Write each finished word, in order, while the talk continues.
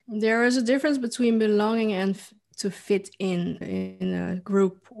There is a difference between belonging and to fit in a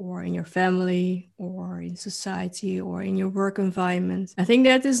group or in your family or in society or in your work environment. I think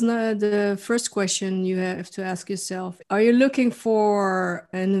that is the first question you have to ask yourself. Are you looking for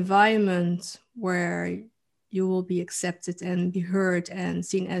an environment where you will be accepted and be heard and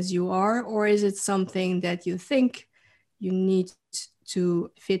seen as you are? Or is it something that you think you need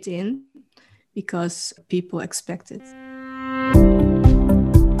to fit in because people expect it?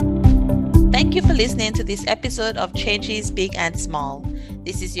 Thank you for listening to this episode of Changes Big and Small.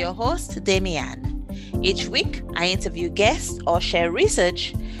 This is your host, Damian. Each week, I interview guests or share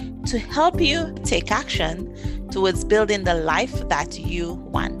research to help you take action towards building the life that you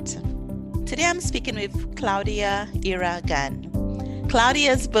want. Today, I'm speaking with Claudia Ira Gunn.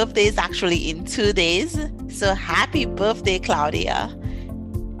 Claudia's birthday is actually in 2 days, so happy birthday, Claudia.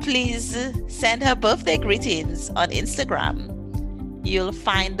 Please send her birthday greetings on Instagram. You'll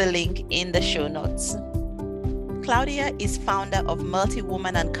find the link in the show notes. Claudia is founder of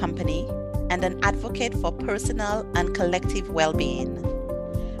Multi-Woman and Company and an advocate for personal and collective well-being.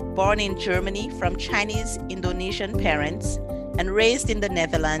 Born in Germany from Chinese Indonesian parents and raised in the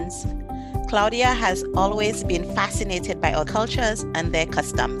Netherlands, Claudia has always been fascinated by our cultures and their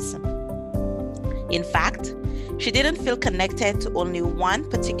customs. In fact, she didn't feel connected to only one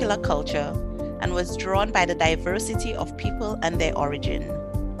particular culture and was drawn by the diversity of people and their origin.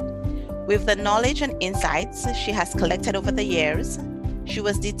 With the knowledge and insights she has collected over the years, she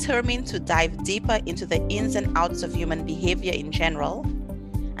was determined to dive deeper into the ins and outs of human behavior in general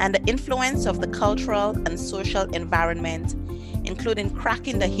and the influence of the cultural and social environment, including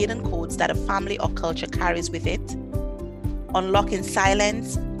cracking the hidden codes that a family or culture carries with it, unlocking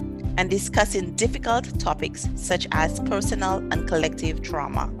silence, and discussing difficult topics such as personal and collective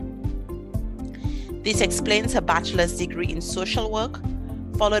trauma. This explains her bachelor's degree in social work,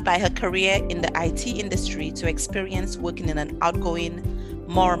 followed by her career in the IT industry to experience working in an outgoing,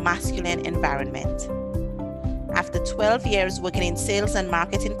 more masculine environment. After 12 years working in sales and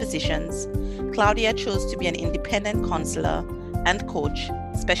marketing positions, Claudia chose to be an independent counselor and coach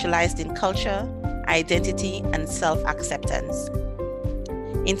specialized in culture, identity, and self-acceptance.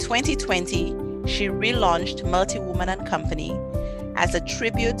 In 2020, she relaunched Multi-Woman and Company as a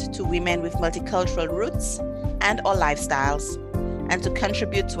tribute to women with multicultural roots and/or lifestyles, and to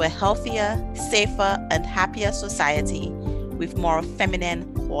contribute to a healthier, safer, and happier society with more feminine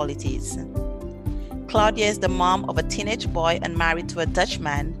qualities. Claudia is the mom of a teenage boy and married to a Dutch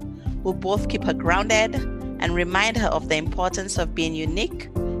man who both keep her grounded and remind her of the importance of being unique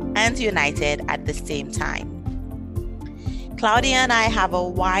and united at the same time. Claudia and I have a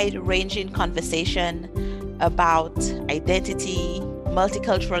wide-ranging conversation about identity,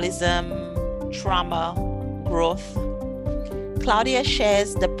 multiculturalism, trauma, growth. Claudia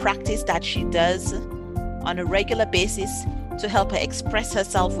shares the practice that she does on a regular basis to help her express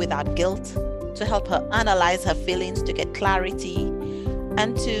herself without guilt, to help her analyze her feelings, to get clarity,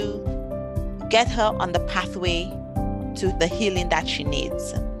 and to get her on the pathway to the healing that she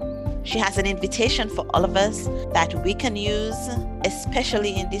needs. She has an invitation for all of us that we can use,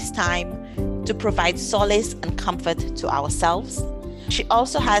 especially in this time, to provide solace and comfort to ourselves. She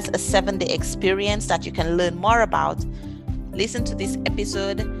also has a 7-day experience that you can learn more about. Listen to this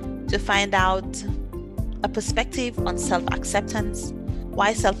episode to find out a perspective on self-acceptance,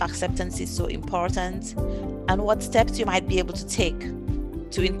 why self-acceptance is so important, and what steps you might be able to take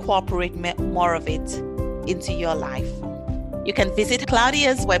to incorporate more of it into your life. You can visit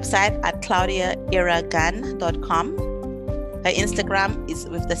Claudia's website at claudiairagunn.com. Her Instagram is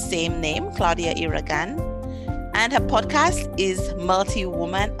with the same name, Claudia Ira Gunn. And her podcast is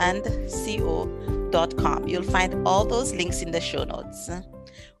multiwomanandco.com. You'll find all those links in the show notes.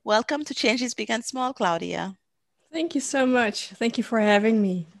 Welcome to Changes Big and Small, Claudia. Thank you so much. Thank you for having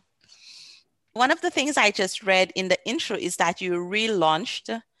me. One of the things I just read in the intro is that you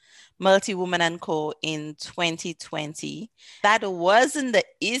relaunched Multi-Woman and Co. in 2020. That wasn't the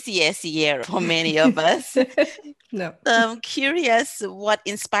easiest year for many of us. No. I'm curious what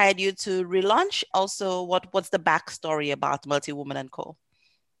inspired you to relaunch. Also, what's the backstory about Multi-Woman and Co.?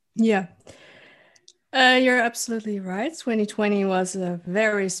 Yeah, you're absolutely right. 2020 was a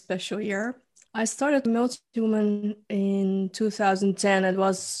very special year. I started Multi-Woman in 2010. It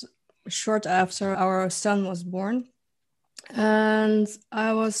was short after our son was born. And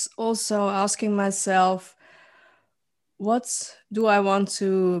I was also asking myself, what do I want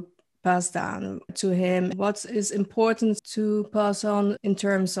to pass down to him? What is important to pass on in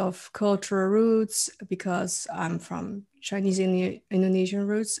terms of cultural roots? Because I'm from Chinese Indonesian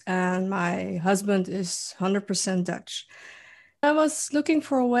roots and my husband is 100% Dutch. I was looking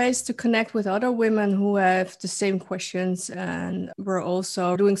for ways to connect with other women who have the same questions and were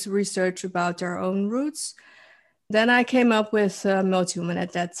also doing some research about their own roots. Then I came up with Multiwoman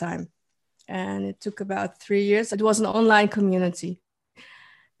at that time. And it took about 3 years. It was an online community.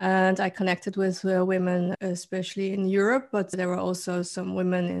 And I connected with women, especially in Europe, but there were also some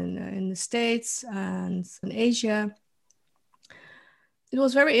women in the States and in Asia. It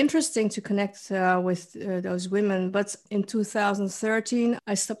was very interesting to connect with those women. But in 2013,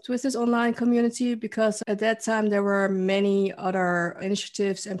 I stopped with this online community because at that time there were many other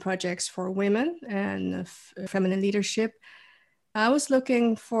initiatives and projects for women and feminine leadership. I was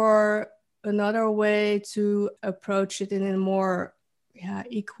looking for another way to approach it in a more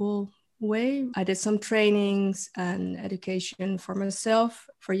equal way. I did some trainings and education for myself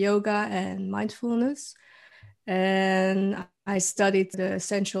for yoga and mindfulness. And I studied the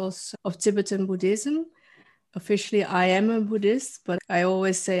essentials of Tibetan Buddhism. Officially, I am a Buddhist, but I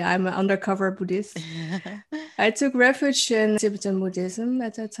always say I'm an undercover Buddhist. I took refuge in Tibetan Buddhism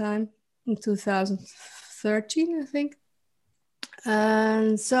at that time in 2013, I think.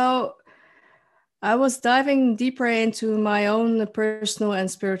 And so I was diving deeper into my own personal and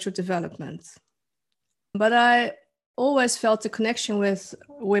spiritual development. But I always felt the connection with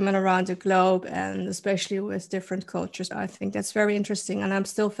women around the globe and especially with different cultures. I think that's very interesting, and I'm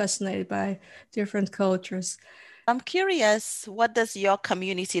still fascinated by different cultures. I'm curious, what does your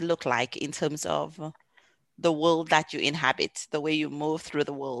community look like in terms of the world that you inhabit, the way you move through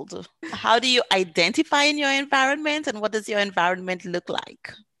the world? How do you identify in your environment, and what does your environment look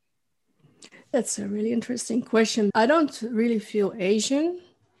like? That's a really interesting question. I don't really feel Asian,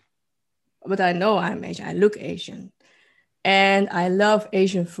 but I know I'm Asian. I look Asian. And I love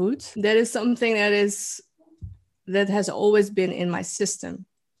Asian food. That is something that has always been in my system.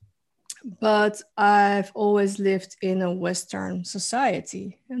 But I've always lived in a Western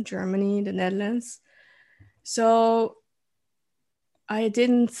society in Germany, the Netherlands. So I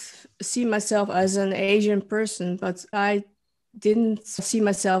didn't see myself as an Asian person, but I didn't see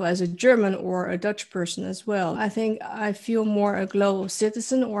myself as a German or a Dutch person as well. I think I feel more a global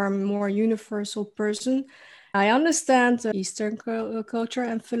citizen or a more universal person. I understand Eastern culture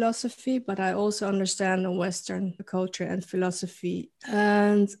and philosophy, but I also understand the Western culture and philosophy.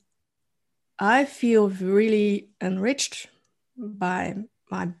 And I feel really enriched by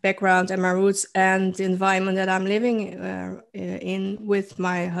my background and my roots and the environment that I'm living in with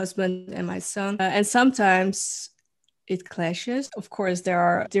my husband and my son. And sometimes it clashes. Of course, there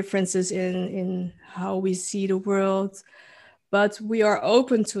are differences in how we see the world, but we are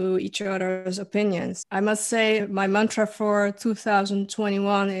open to each other's opinions. I must say my mantra for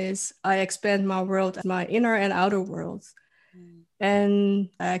 2021 is I expand my world, my inner and outer world, and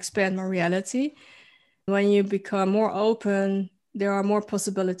I expand my reality. When you become more open, there are more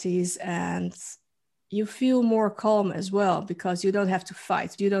possibilities and you feel more calm as well because you don't have to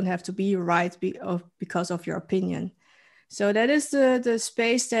fight. You don't have to be right because of your opinion. So that is the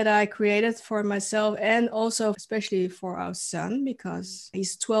space that I created for myself and also especially for our son because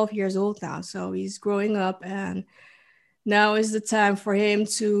he's 12 years old now. So he's growing up and now is the time for him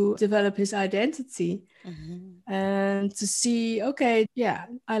to develop his identity and to see, okay, yeah,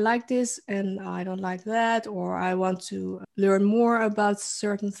 I like this and I don't like that, or I want to learn more about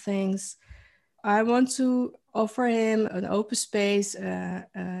certain things. I want to offer him an open space,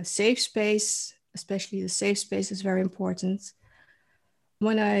 a safe space, especially the safe space is very important.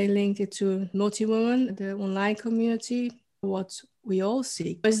 When I linked it to Multiwoman, the online community, what we all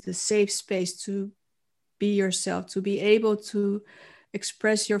seek is the safe space to be yourself, to be able to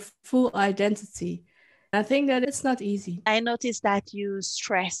express your full identity. I think that it's not easy. I noticed that you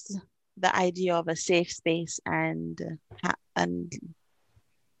stressed the idea of a safe space and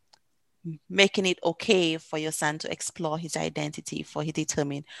making it okay for your son to explore his identity, for he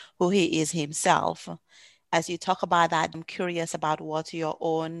determine who he is himself. As you talk about that, I'm curious about what your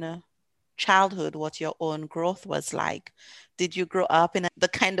own childhood, what your own growth was like. Did you grow up in the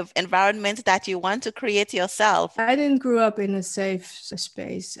kind of environment that you want to create yourself? I didn't grow up in a safe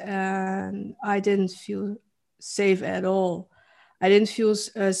space and I didn't feel safe at all. I didn't feel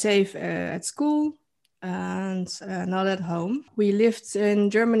safe at school and not at home. We lived in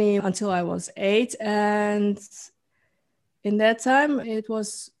Germany until I was 8, and in that time it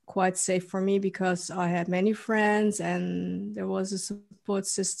was quite safe for me because I had many friends and there was a support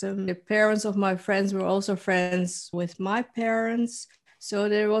system. The parents of my friends were also friends with my parents. So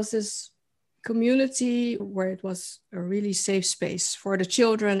there was this community where it was a really safe space for the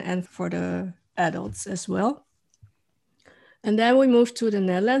children and for the adults as well. And then we moved to the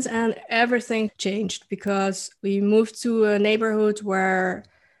Netherlands and everything changed because we moved to a neighborhood where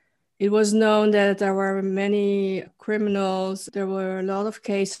it was known that there were many criminals. There were a lot of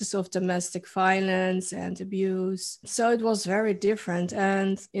cases of domestic violence and abuse. So it was very different.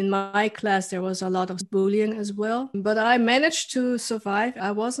 And in my class, there was a lot of bullying as well. But I managed to survive.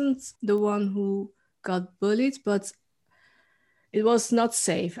 I wasn't the one who got bullied, but it was not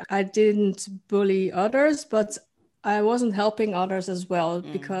safe. I didn't bully others, but I wasn't helping others as well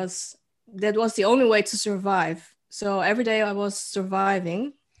because that was the only way to survive. So every day I was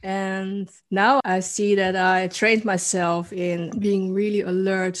surviving. And now I see that I trained myself in being really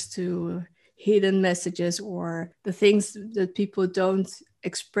alert to hidden messages or the things that people don't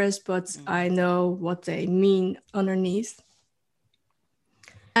express, but I know what they mean underneath.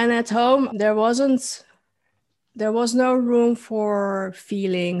 And at home, there was no room for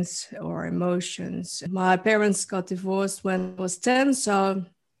feelings or emotions. My parents got divorced when I was 10, so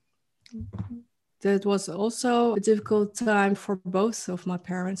that was also a difficult time for both of my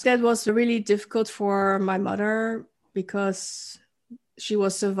parents. That was really difficult for my mother because she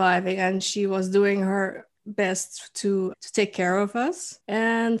was surviving and she was doing her best to take care of us.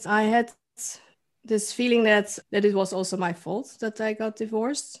 And I had this feeling that it was also my fault that I got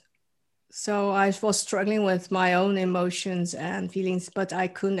divorced. So I was struggling with my own emotions and feelings, but I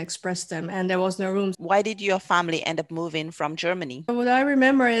couldn't express them and there was no room. Why did your family end up moving from Germany? What I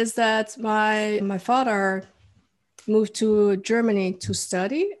remember is that my father moved to Germany to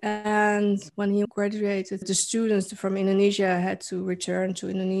study. And when he graduated, the students from Indonesia had to return to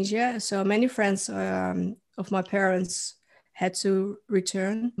Indonesia. So many friends of my parents had to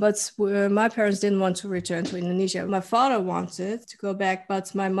return, but my parents didn't want to return to Indonesia. My father wanted to go back,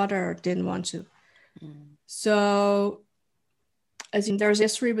 but my mother didn't want to. So I think there's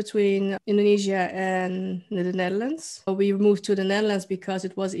history between Indonesia and the Netherlands. We moved to the Netherlands because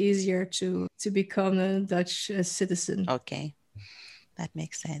it was easier to become a Dutch citizen. Okay, that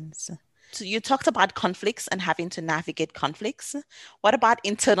makes sense. So you talked about conflicts and having to navigate conflicts. What about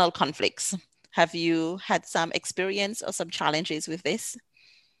internal conflicts? Have you had some experience or some challenges with this?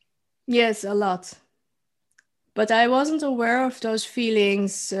 Yes, a lot. But I wasn't aware of those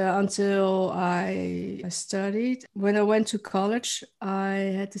feelings until I studied. When I went to college,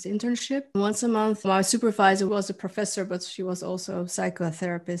 I had this internship once a month. My supervisor was a professor, but she was also a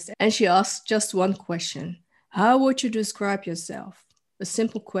psychotherapist. And she asked just one question. How would you describe yourself? A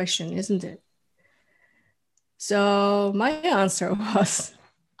simple question, isn't it? So my answer was,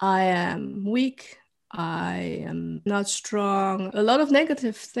 I am weak. I am not strong. A lot of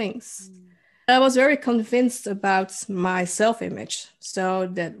negative things. I was very convinced about my self-image. So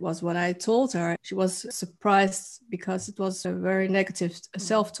that was what I told her. She was surprised because it was a very negative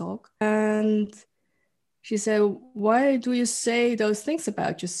self-talk. And she said, why do you say those things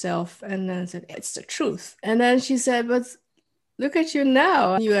about yourself? And then I said, it's the truth. And then she said, but look at you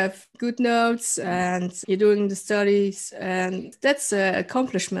now. You have good notes and you're doing the studies. And that's an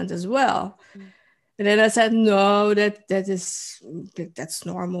accomplishment as well. And then I said, no, that's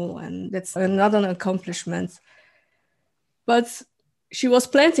normal and that's not an accomplishment. But she was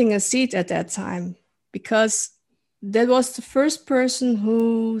planting a seed at that time because that was the first person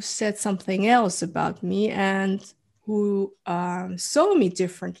who said something else about me and who saw me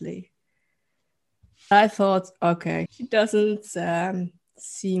differently. I thought, okay, she doesn't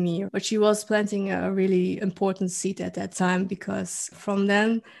see me, but she was planting a really important seed at that time because from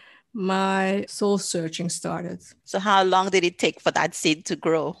then, my soul searching started. So how long did it take for that seed to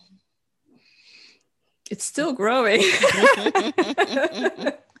grow? It's still growing.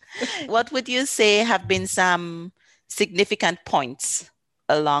 What would you say have been some significant points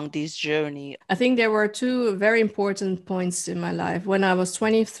along this journey? I think there were two very important points in my life when I was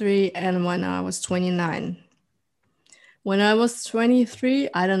 23 and when I was 29. When I was 23,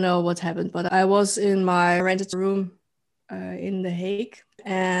 I don't know what happened, but I was in my rented room in The Hague.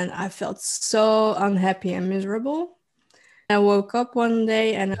 And I felt so unhappy and miserable. I woke up one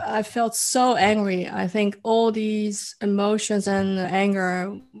day and I felt so angry. I think all these emotions and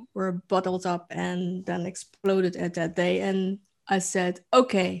anger were bottled up and then exploded at that day. And I said,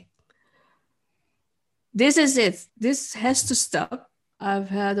 okay, this is it. This has to stop. I've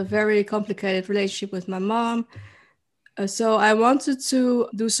had a very complicated relationship with my mom. So I wanted to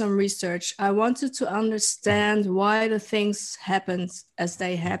do some research. I wanted to understand why the things happened as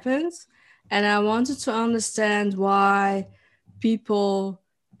they happened. And I wanted to understand why people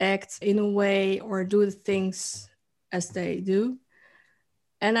act in a way or do the things as they do.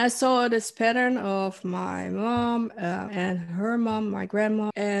 And I saw this pattern of my mom and her mom, my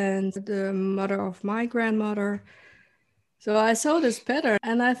grandma, and the mother of my grandmother. So I saw this pattern,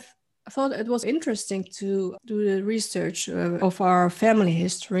 and I thought it was interesting to do the research of our family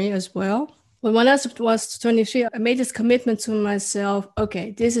history as well. But when I was 23, I made this commitment to myself. Okay,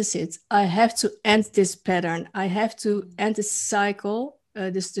 this is it. I have to end this pattern. I have to end this cycle,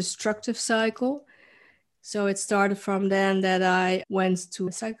 this destructive cycle. So it started from then that I went to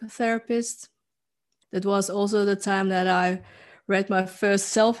a psychotherapist. That was also the time that I read my first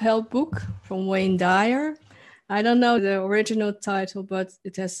self-help book from Wayne Dyer. I don't know the original title, but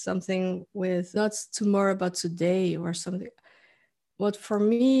it has something with not tomorrow, but today or something. What for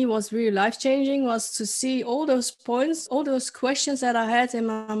me was really life-changing was to see all those points, all those questions that I had in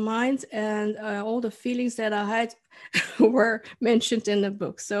my mind, and all the feelings that I had were mentioned in the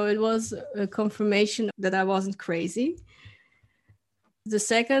book. So it was a confirmation that I wasn't crazy. The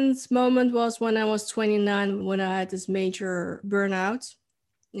second moment was when I was 29, when I had this major burnout,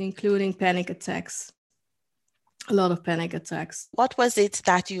 including panic attacks. A lot of panic attacks. What was it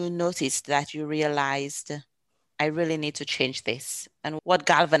that you noticed that you realized, I really need to change this? And what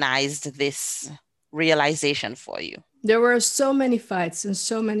galvanized this realization for you? There were so many fights and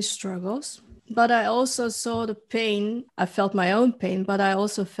so many struggles, but I also saw the pain. I felt my own pain, but I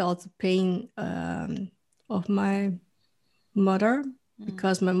also felt the pain of my mother,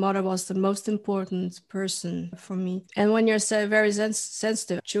 because my mother was the most important person for me. And when you're very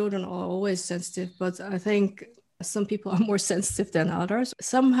sensitive, children are always sensitive, but I think some people are more sensitive than others.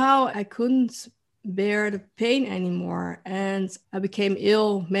 Somehow I couldn't bear the pain anymore, and I became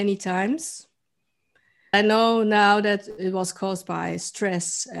ill many times. I know now that it was caused by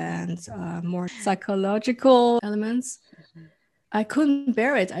stress and more psychological elements. I couldn't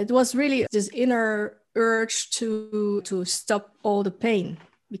bear it. It was really this inner urge to stop all the pain,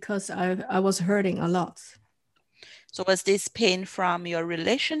 because I was hurting a lot. So was this pain from your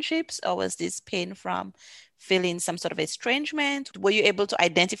relationships, or was this pain from feeling some sort of estrangement? Were you able to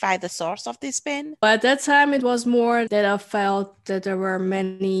identify the source of this pain? But at that time, it was more that I felt that there were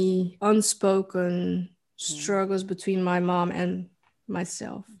many unspoken struggles between my mom and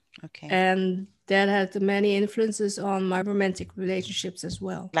myself. Okay. And that had many influences on my romantic relationships as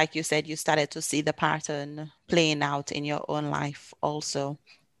well. Like you said, you started to see the pattern playing out in your own life also.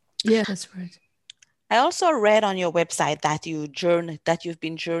 Yeah, that's right. I also read on your website that you've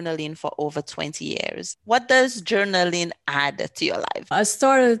been journaling for over 20 years. What does journaling add to your life? I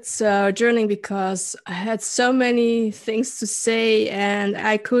started journaling because I had so many things to say, and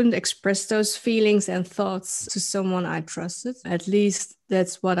I couldn't express those feelings and thoughts to someone I trusted. At least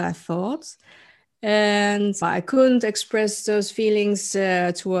that's what I thought. And I couldn't express those feelings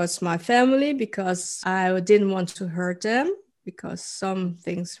towards my family because I didn't want to hurt them, because some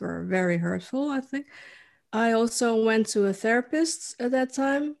things were very hurtful, I think. I also went to a therapist at that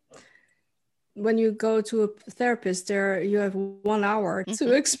time. When you go to a therapist, there you have 1 hour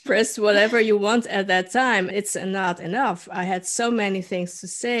to express whatever you want at that time. It's not enough. I had so many things to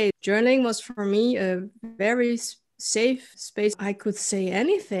say. Journaling was for me a very safe space. I could say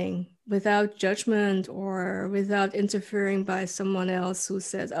anything without judgment or without interfering by someone else who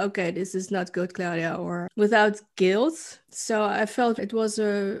says, okay, this is not good, Claudia, or without guilt. So I felt it was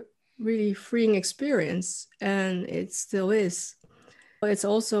a really freeing experience, and it still is. It's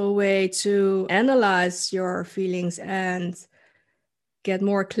also a way to analyze your feelings and get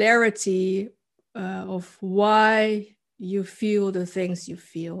more clarity of why you feel the things you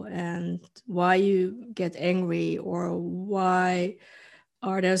feel and why you get angry, or why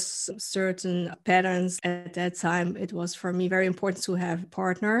are there certain patterns. At that time, it was for me very important to have a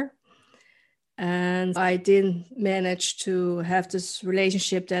partner. And I didn't manage to have this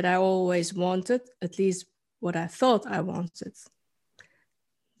relationship that I always wanted, at least what I thought I wanted.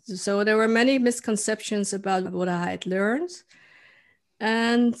 So there were many misconceptions about what I had learned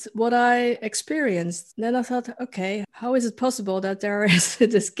and what I experienced. Then I thought, okay, how is it possible that there is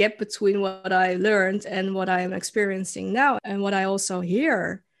this gap between what I learned and what I am experiencing now and what I also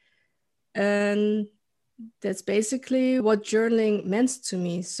hear? And that's basically what journaling meant to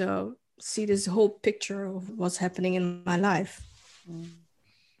me. So see this whole picture of what's happening in my life.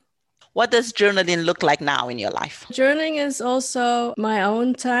 What does journaling look like now in your life? Journaling is also my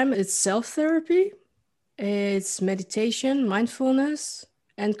own time. It's self-therapy. It's meditation, mindfulness,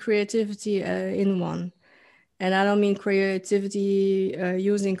 and creativity in one. And I don't mean creativity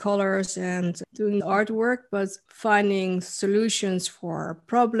using colors and doing artwork, but finding solutions for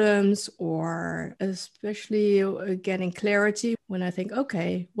problems, or especially getting clarity when I think,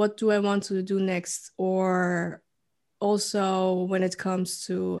 okay, what do I want to do next? Or also when it comes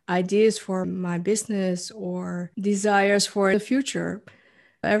to ideas for my business or desires for the future,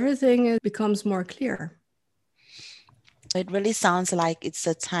 everything becomes more clear. It really sounds like it's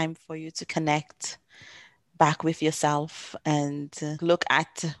a time for you to connect back with yourself and look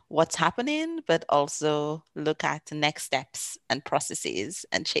at what's happening, but also look at the next steps and processes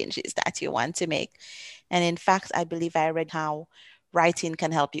and changes that you want to make. And in fact, I believe I read how writing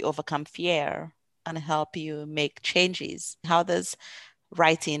can help you overcome fear and help you make changes. How does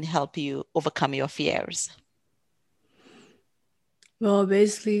writing help you overcome your fears? Well,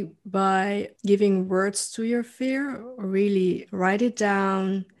 basically by giving words to your fear, really write it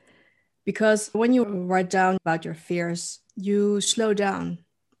down. Because when you write down about your fears, you slow down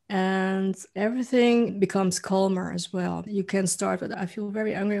and everything becomes calmer as well. You can start with, I feel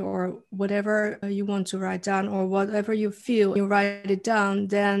very angry, or whatever you want to write down, or whatever you feel, you write it down,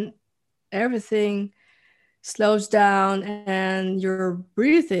 then everything slows down and your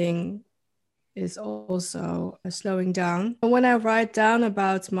breathing is also slowing down. When I write down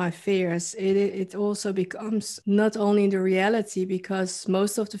about my fears, it also becomes not only the reality, because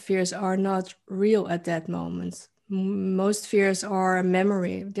most of the fears are not real at that moment. Most fears are a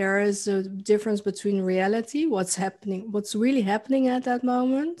memory. There is a difference between reality, what's happening, what's really happening at that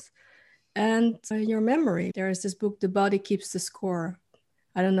moment, and your memory. There is this book, The Body Keeps the Score.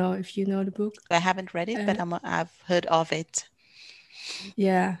 I don't know if you know the book. I haven't read it, but I've heard of it.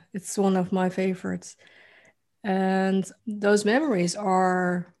 Yeah, it's one of my favorites. And those memories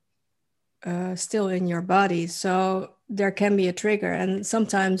are still in your body. So there can be a trigger. And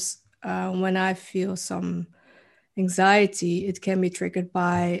sometimes when I feel some anxiety, it can be triggered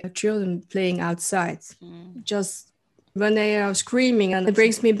by children playing outside. Just when they are screaming, and it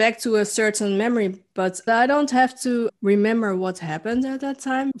brings me back to a certain memory, but I don't have to remember what happened at that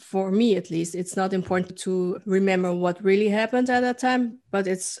time. For me, at least, it's not important to remember what really happened at that time, but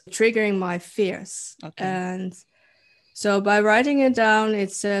it's triggering my fears. Okay. And so by writing it down,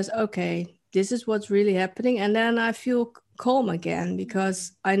 it says, okay, this is what's really happening. And then I feel calm again,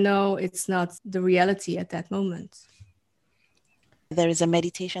 because I know it's not the reality at that moment. There is a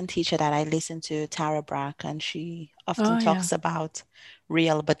meditation teacher that I listen to, Tara Brach, and she often talks about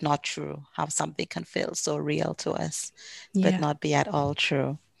real but not true, how something can feel so real to us, but not be at all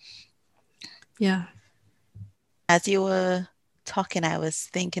true. Yeah. As you were talking, I was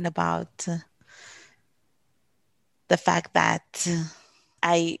thinking about the fact that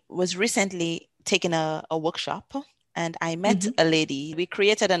I was recently taking a workshop, and I met a lady. We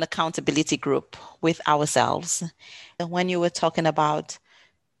created an accountability group with ourselves. When you were talking about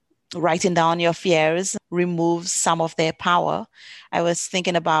writing down your fears removes some of their power, I was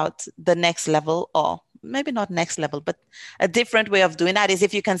thinking about the next level, or maybe not next level, but a different way of doing that is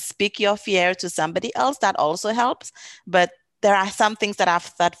if you can speak your fear to somebody else, that also helps. But there are some things that I've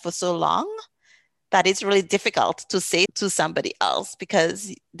thought for so long that it's really difficult to say to somebody else,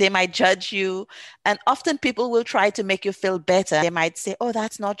 because they might judge you. And often people will try to make you feel better. They might say, oh,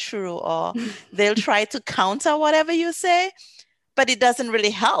 that's not true. Or they'll try to counter whatever you say, but it doesn't really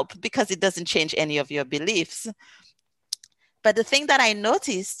help because it doesn't change any of your beliefs. But the thing that I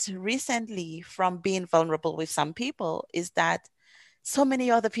noticed recently from being vulnerable with some people is that so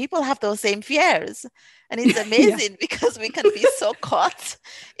many other people have those same fears. And it's amazing because we can be so caught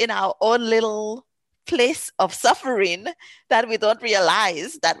in our own little place of suffering that we don't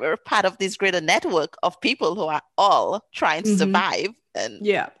realize that we're part of this greater network of people who are all trying to survive and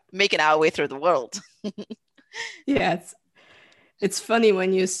making our way through the world. It's funny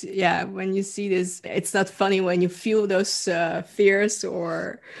when you see this. It's not funny when you feel those fears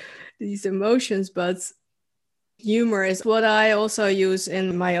or these emotions, but humor is what I also use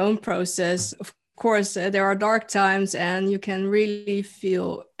in my own process. Of course, there are dark times and you can really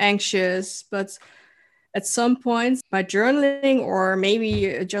feel anxious, but at some point, by journaling or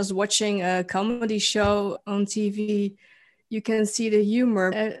maybe just watching a comedy show on TV, you can see the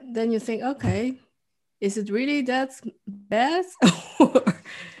humor. Then you think, okay, is it really that bad?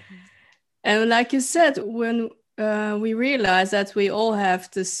 And like you said, when we realize that we all have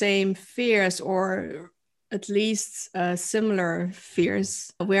the same fears, or at least similar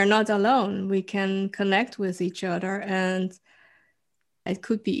fears, we are not alone. We can connect with each other, and it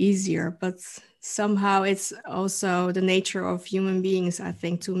could be easier, but somehow it's also the nature of human beings, I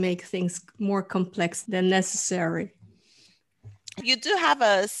think, to make things more complex than necessary. You do have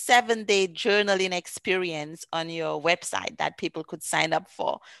a 7-day journaling experience on your website that people could sign up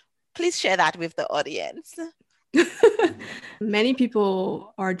for. Please share that with the audience. Many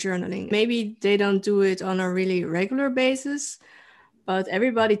people are journaling. Maybe they don't do it on a really regular basis, but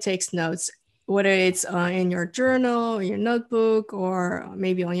everybody takes notes, whether it's in your journal, your notebook, or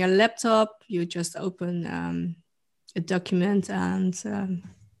maybe on your laptop. You just open a document and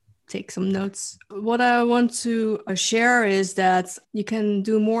take some notes. What I want to share is that you can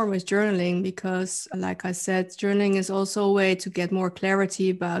do more with journaling because, like I said, journaling is also a way to get more clarity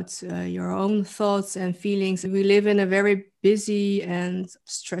about your own thoughts and feelings. We live in a very busy and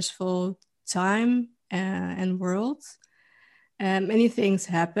stressful time and world. Many things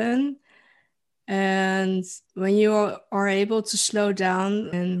happen. And when you are able to slow down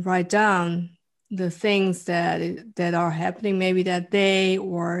and write down the things that are happening maybe that day,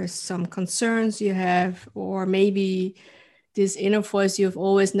 or some concerns you have, or maybe this inner voice you've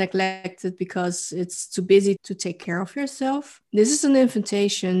always neglected because it's too busy to take care of yourself. This is an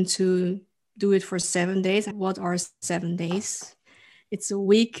invitation to do it for 7 days. What are 7 days? It's a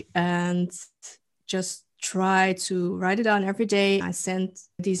week, and just try to write it down every day. I send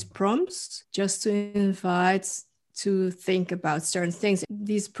these prompts just to invite to think about certain things.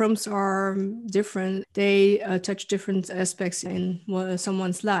 These prompts are different. They touch different aspects in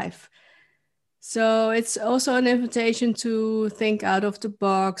someone's life. So it's also an invitation to think out of the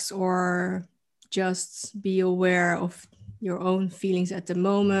box, or just be aware of your own feelings at the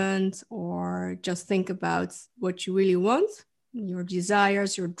moment, or just think about what you really want, your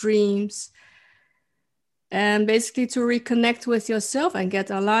desires, your dreams, and basically to reconnect with yourself and get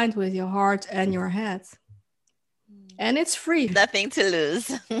aligned with your heart and your head. And it's free. Nothing to lose.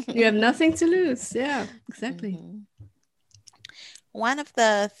 You have nothing to lose. Yeah, exactly. Mm-hmm. One of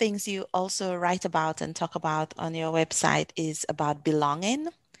the things you also write about and talk about on your website is about belonging.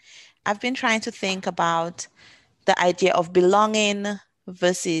 I've been trying to think about the idea of belonging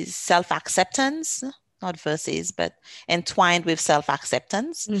versus self-acceptance, not versus, but entwined with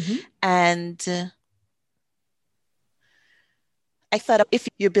self-acceptance. Mm-hmm. And I thought if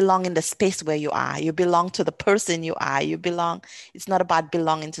you belong in the space where you are, you belong to the person you are, it's not about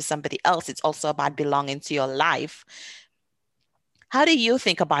belonging to somebody else. It's also about belonging to your life. How do you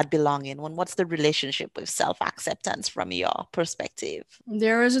think about belonging? What's the relationship with self-acceptance from your perspective?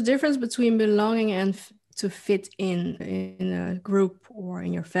 There is a difference between belonging and to fit in a group, or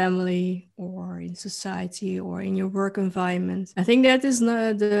in your family, or in society, or in your work environment. I think that is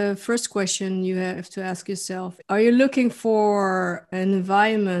the first question you have to ask yourself. Are you looking for an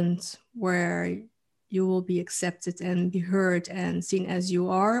environment where you will be accepted and be heard and seen as you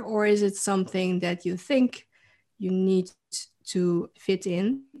are? Or is it something that you think you need to fit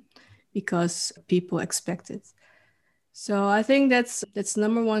in because people expect it? So I think that's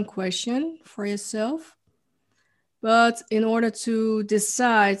number one question for yourself. But in order to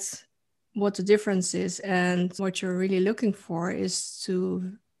decide what the difference is and what you're really looking for, is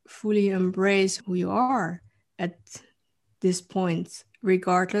to fully embrace who you are at this point,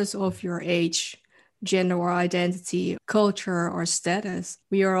 regardless of your age, gender or identity, culture or status.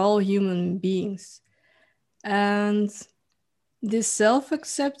 We are all human beings. And this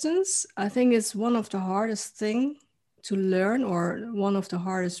self-acceptance, I think, is one of the hardest things to learn, or one of the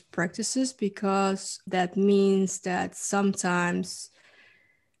hardest practices, because that means that sometimes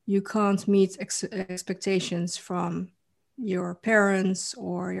you can't meet expectations from your parents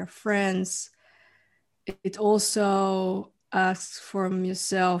or your friends. It also asks from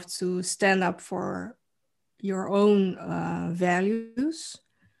yourself to stand up for your own values,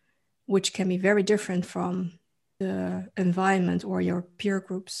 which can be very different from the environment or your peer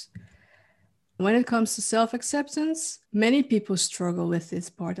groups. When it comes to self-acceptance, many people struggle with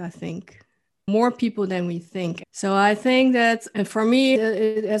this part, I think. More people than we think. So I think that, and for me,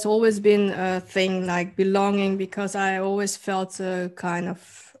 it has always been a thing like belonging, because I always felt a kind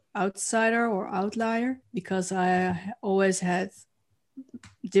of outsider or outlier, because I always had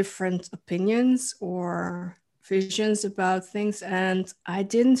different opinions or visions about things, and I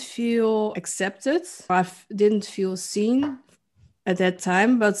didn't feel accepted. I didn't feel seen at that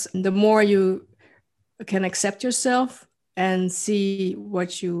time. But the more you can accept yourself and see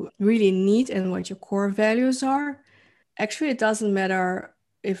what you really need and what your core values are, actually it doesn't matter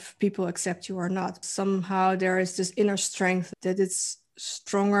if people accept you or not. Somehow there is this inner strength that it's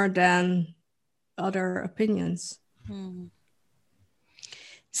stronger than other opinions.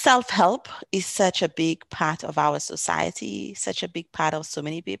 Self-help is such a big part of our society, such a big part of so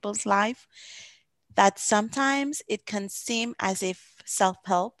many people's life, that sometimes it can seem as if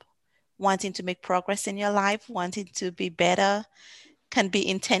self-help, wanting to make progress in your life, wanting to be better, can be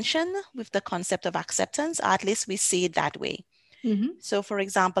in tension with the concept of acceptance, or at least we see it that way. Mm-hmm. So for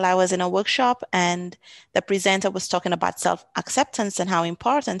example, I was in a workshop and the presenter was talking about self-acceptance and how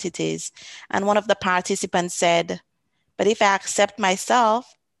important it is. And one of the participants said, but if I accept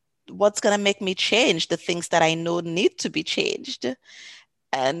myself, what's going to make me change the things that I know need to be changed?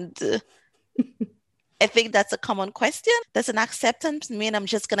 And I think that's a common question. Does an acceptance mean I'm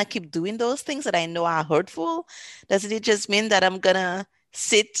just going to keep doing those things that I know are hurtful? Doesn't it just mean that I'm going to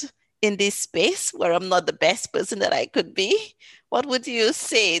sit in this space where I'm not the best person that I could be? What would you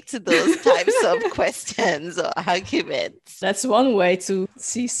say to those types of questions or arguments? That's one way to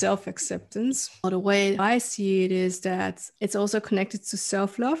see self-acceptance. The way I see it is that it's also connected to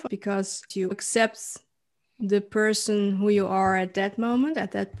self-love, because you accept the person who you are at that moment,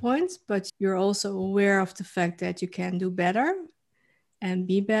 at that point, but you're also aware of the fact that you can do better and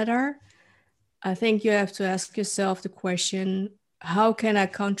be better. I think you have to ask yourself the question, how can I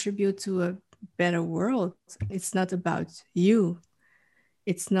contribute to a better world? It's not about you.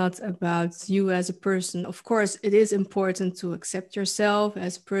 It's not about you as a person. Of course, it is important to accept yourself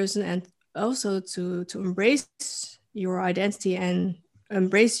as a person, and also to embrace your identity and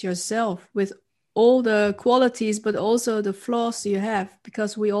embrace yourself with all the qualities, but also the flaws you have,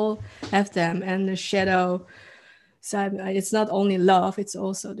 because we all have them. And the shadow side, it's not only love, it's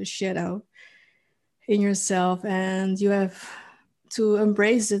also the shadow in yourself, and you have to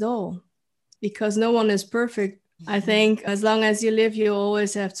embrace it all, because no one is perfect. I think as long as you live, you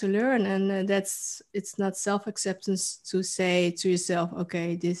always have to learn. And it's not self-acceptance to say to yourself,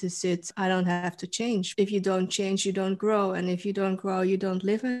 okay, this is it, I don't have to change. If you don't change, you don't grow. And if you don't grow, you don't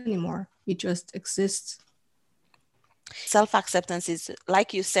live anymore. You just exist. Self-acceptance is,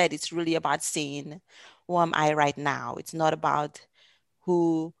 like you said, it's really about seeing, who am I right now? It's not about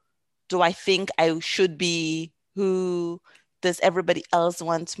who do I think I should be, who does everybody else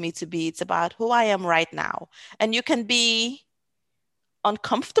want me to be. It's about who I am right now. And you can be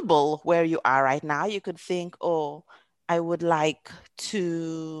uncomfortable where you are right now. You could think, oh, I would like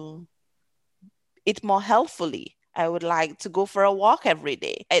to eat more healthfully. I would like to go for a walk every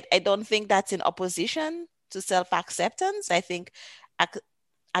day. I don't think that's in opposition to self-acceptance. I think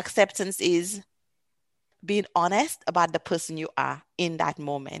acceptance is being honest about the person you are in that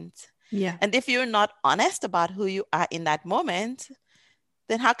moment. Yeah. And if you're not honest about who you are in that moment,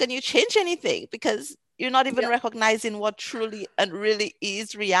 then how can you change anything? Because you're not even recognizing what truly and really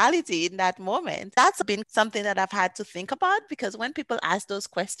is reality in that moment. That's been something that I've had to think about, because when people ask those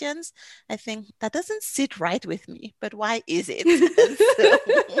questions, I think that doesn't sit right with me, but why is it?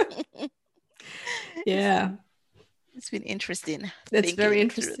 Yeah. It's been interesting. That's very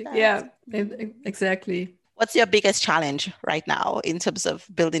interesting. Yeah, exactly. What's your biggest challenge right now in terms of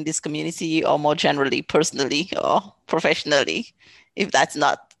building this community, or more generally, personally or professionally, if that's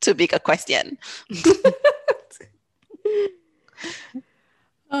not too big a question?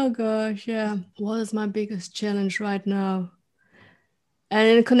 Oh gosh, yeah. What is my biggest challenge right now? And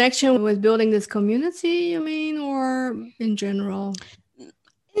in connection with building this community, you mean, or in general?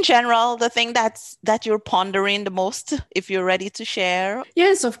 In general, the thing that you're pondering the most, if you're ready to share.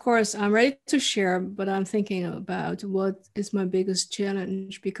 Yes, of course, I'm ready to share, but I'm thinking about what is my biggest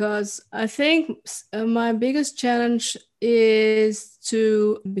challenge, because I think my biggest challenge is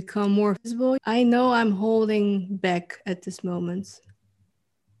to become more visible. I know I'm holding back at this moment.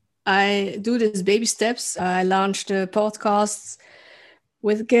 I do these baby steps. I launched the podcasts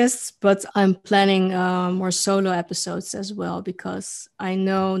with guests, but I'm planning more solo episodes as well, because I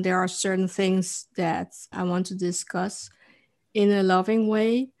know there are certain things that I want to discuss in a loving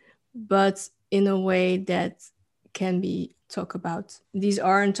way, but in a way that can be talked about. These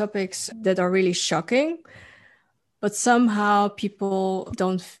aren't topics that are really shocking, but somehow people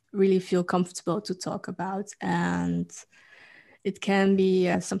don't really feel comfortable to talk about. And it can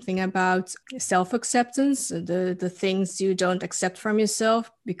be something about self-acceptance, the things you don't accept from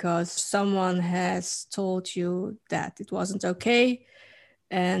yourself because someone has told you that it wasn't okay.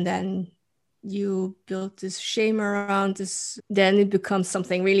 And then you build this shame around this. Then it becomes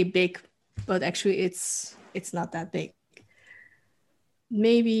something really big, but actually it's not that big.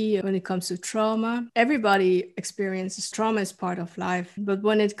 Maybe when it comes to trauma, everybody experiences trauma as part of life. But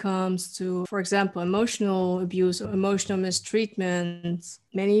when it comes to, for example, emotional abuse or emotional mistreatment,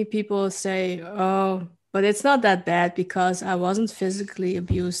 many people say, oh, but it's not that bad because I wasn't physically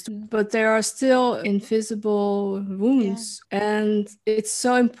abused. But there are still invisible wounds. Yeah. And it's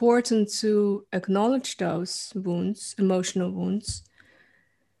so important to acknowledge those wounds, emotional wounds,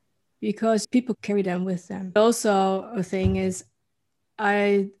 because people carry them with them. Also, a thing is,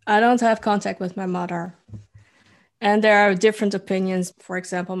 I don't have contact with my mother. And there are different opinions. For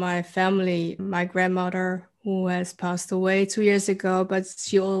example, my family, my grandmother, who has passed away 2 years ago, but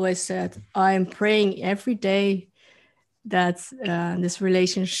she always said, I'm praying every day that this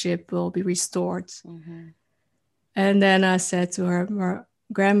relationship will be restored. Mm-hmm. And then I said to her,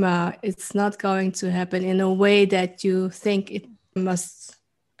 Grandma, it's not going to happen in a way that you think it must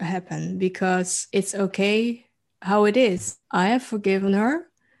happen because it's okay how it is. I have forgiven her.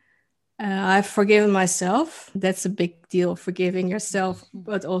 I've forgiven myself. That's a big deal, forgiving yourself,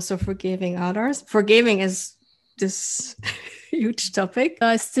 but also forgiving others. Forgiving is this huge topic.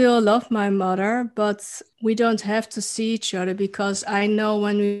 I still love my mother, but we don't have to see each other because I know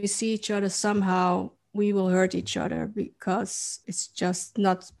when we see each other, somehow we will hurt each other because it's just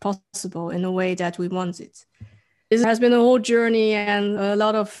not possible in a way that we want it. This has been a whole journey and a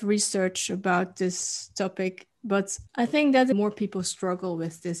lot of research about this topic, but I think that more people struggle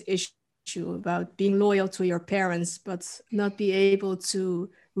with this issue about being loyal to your parents, but not be able to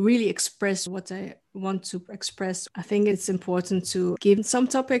really express what they want to express. I think it's important to give some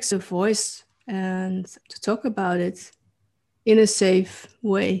topics a voice and to talk about it in a safe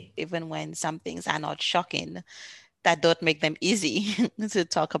way. Even when some things are not shocking, that don't make them easy to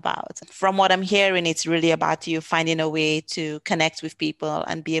talk about. From what I'm hearing, it's really about you finding a way to connect with people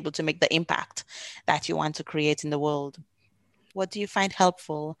and be able to make the impact that you want to create in the world. What do you find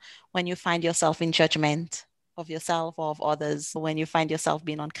helpful when you find yourself in judgment of yourself or of others, when you find yourself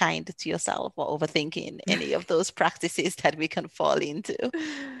being unkind to yourself or overthinking any of those practices that we can fall into?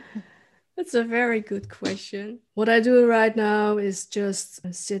 That's a very good question. What I do right now is just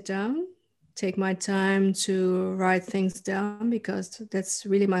sit down, take my time to write things down because that's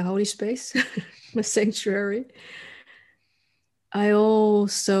really my holy space, my sanctuary. I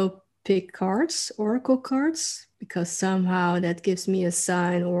also pick cards, oracle cards, because somehow that gives me a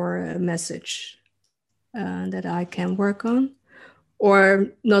sign or a message that I can work on. Or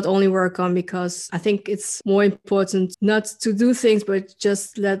not only work on, because I think it's more important not to do things, but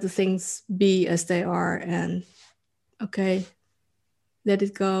just let the things be as they are and okay, let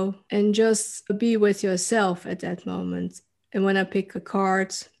it go and just be with yourself at that moment. And when I pick a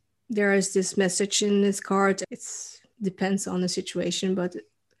card, there is this message in this card. It depends on the situation, but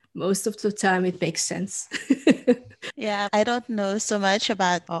most of the time it makes sense. Yeah, I don't know so much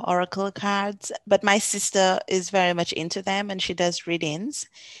about oracle cards, but my sister is very much into them and she does readings.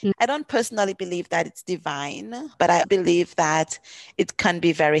 I don't personally believe that it's divine, but I believe that it can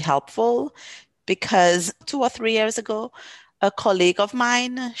be very helpful because 2 or 3 years ago, a colleague of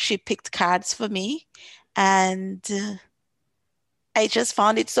mine, she picked cards for me and I just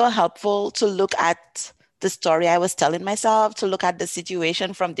found it so helpful to look at the story I was telling myself, to look at the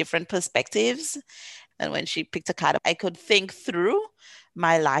situation from different perspectives. And when she picked a card, I could think through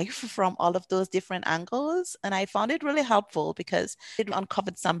my life from all of those different angles. And I found it really helpful because it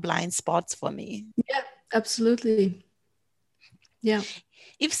uncovered some blind spots for me. Yeah, absolutely. Yeah.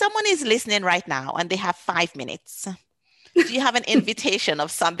 If someone is listening right now and they have 5 minutes, do you have an invitation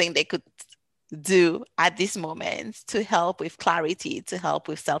of something they could do at this moment to help with clarity, to help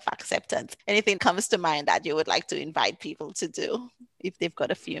with self-acceptance? Anything comes to mind that you would like to invite people to do if they've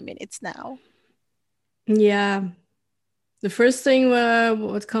got a few minutes now? Yeah. The first thing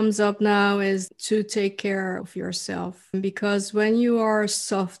what comes up now is to take care of yourself, because when you are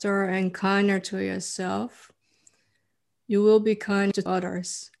softer and kinder to yourself, you will be kind to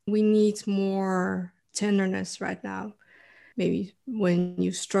others. We need more tenderness right now. Maybe when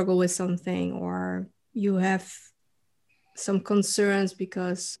you struggle with something or you have some concerns,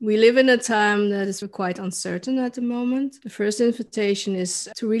 because we live in a time that is quite uncertain at the moment. The first invitation is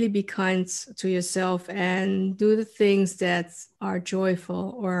to really be kind to yourself and do the things that are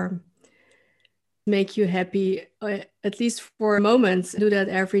joyful or make you happy, at least for a moment. Do that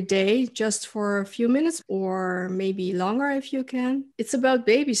every day, just for a few minutes or maybe longer if you can. It's about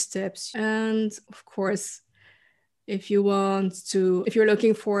baby steps. And of course, if you're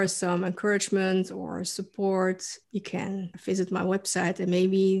looking for some encouragement or support, you can visit my website and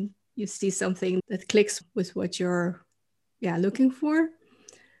maybe you see something that clicks with what you're looking for.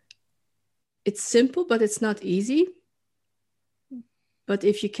 It's simple, but it's not easy. But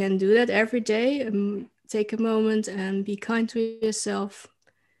if you can do that every day, take a moment and be kind to yourself,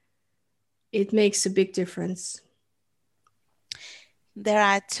 it makes a big difference. There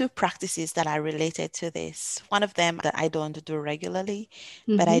are 2 practices that are related to this. One of them that I don't do regularly,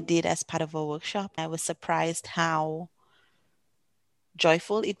 but I did as part of a workshop. I was surprised how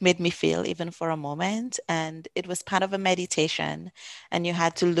joyful it made me feel even for a moment. And it was part of a meditation. And you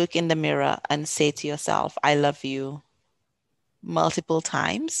had to look in the mirror and say to yourself, I love you, multiple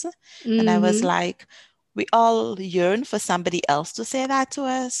times. And I was like, we all yearn for somebody else to say that to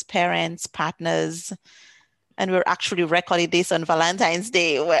us, parents, partners. And we're actually recording this on Valentine's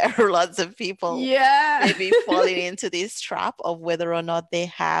Day, where lots of people may be falling into this trap of whether or not they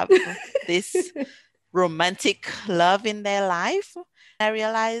have this romantic love in their life. I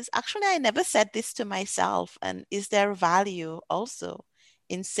realized, actually, I never said this to myself. And is there value also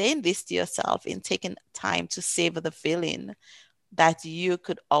in saying this to yourself, in taking time to savor the feeling that you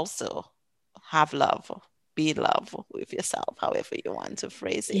could also have love, be love with yourself, however you want to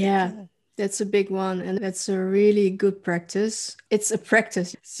phrase it. Yeah, that's a big one. And that's a really good practice. It's a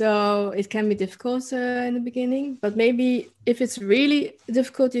practice. So it can be difficult in the beginning. But maybe if it's really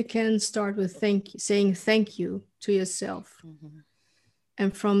difficult, you can start with saying thank you to yourself. Mm-hmm.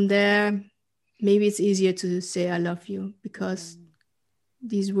 And from there, maybe it's easier to say I love you, because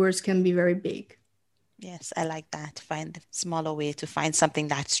these words can be very big. Yes, I like that. Find a smaller way to find something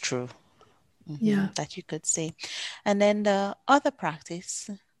that's true. Yeah. That you could say. And then the other practice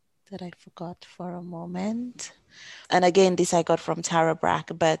that I forgot for a moment. And again, this I got from Tara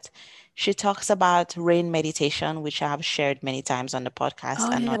Brach, but she talks about rain meditation, which I have shared many times on the podcast.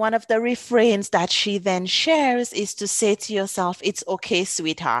 And one of the refrains that she then shares is to say to yourself, it's okay,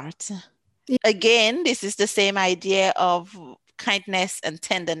 sweetheart. Yeah. Again, this is the same idea of kindness and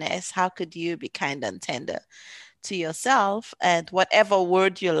tenderness. How could you be kind and tender to yourself? And whatever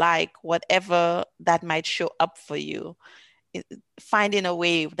word you like, whatever that might show up for you, finding a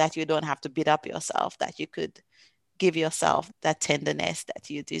way that you don't have to beat up yourself, that you could give yourself that tenderness that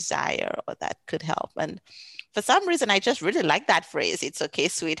you desire or that could help. And for some reason, I just really like that phrase. It's okay,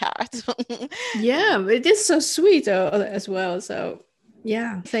 sweetheart. Yeah, it is so sweet as well. So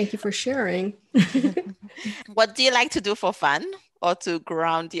yeah, thank you for sharing. What do you like to do for fun or to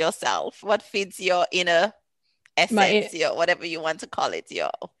ground yourself? What feeds your inner essence, your whatever you want to call it,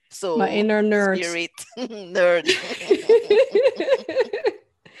 your soul, my inner nerd, spirit, nerd?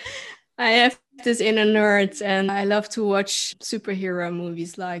 I have this inner nerd, and I love to watch superhero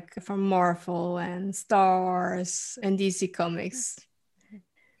movies like from Marvel and Star Wars and DC Comics.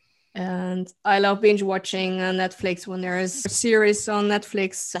 And I love binge watching on Netflix when there is a series on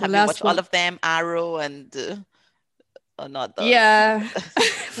Netflix. So have you watched all of them? Arrow and or not those? Yeah,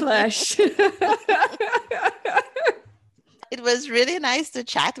 Flash. It was really nice to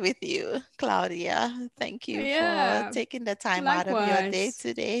chat with you, Claudia. Thank you for taking the time out of your day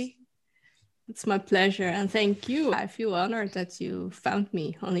today. It's my pleasure. And thank you. I feel honored that you found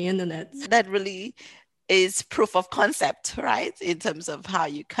me on the internet. That really is proof of concept, right? In terms of how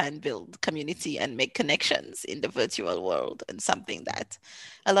you can build community and make connections in the virtual world, and something that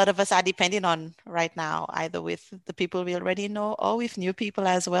a lot of us are depending on right now, either with the people we already know or with new people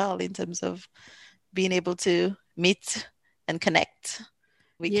as well, in terms of being able to meet and connect.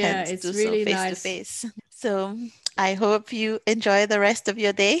 We can't do really so face to face. So I hope you enjoy the rest of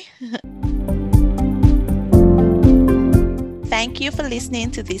your day. Thank you for listening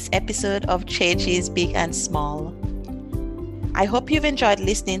to this episode of Change is Big and Small. I hope you've enjoyed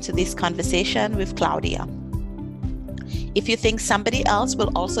listening to this conversation with Claudia. If you think somebody else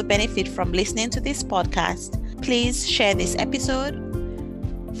will also benefit from listening to this podcast, please share this episode.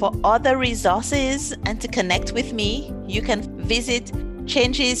 For other resources and to connect with me, you can visit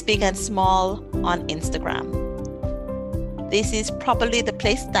Changes Big and Small on Instagram. This is probably the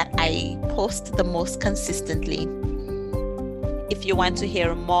place that I post the most consistently. If you want to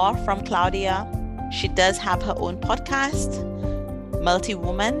hear more from Claudia, she does have her own podcast,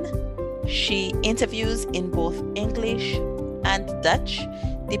 Multi-Woman. She interviews in both English and Dutch,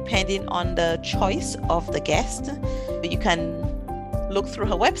 depending on the choice of the guest. You can look through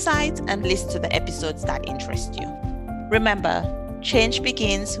her website and listen to the episodes that interest you. Remember, change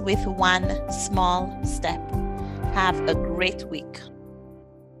begins with one small step. Have a great week.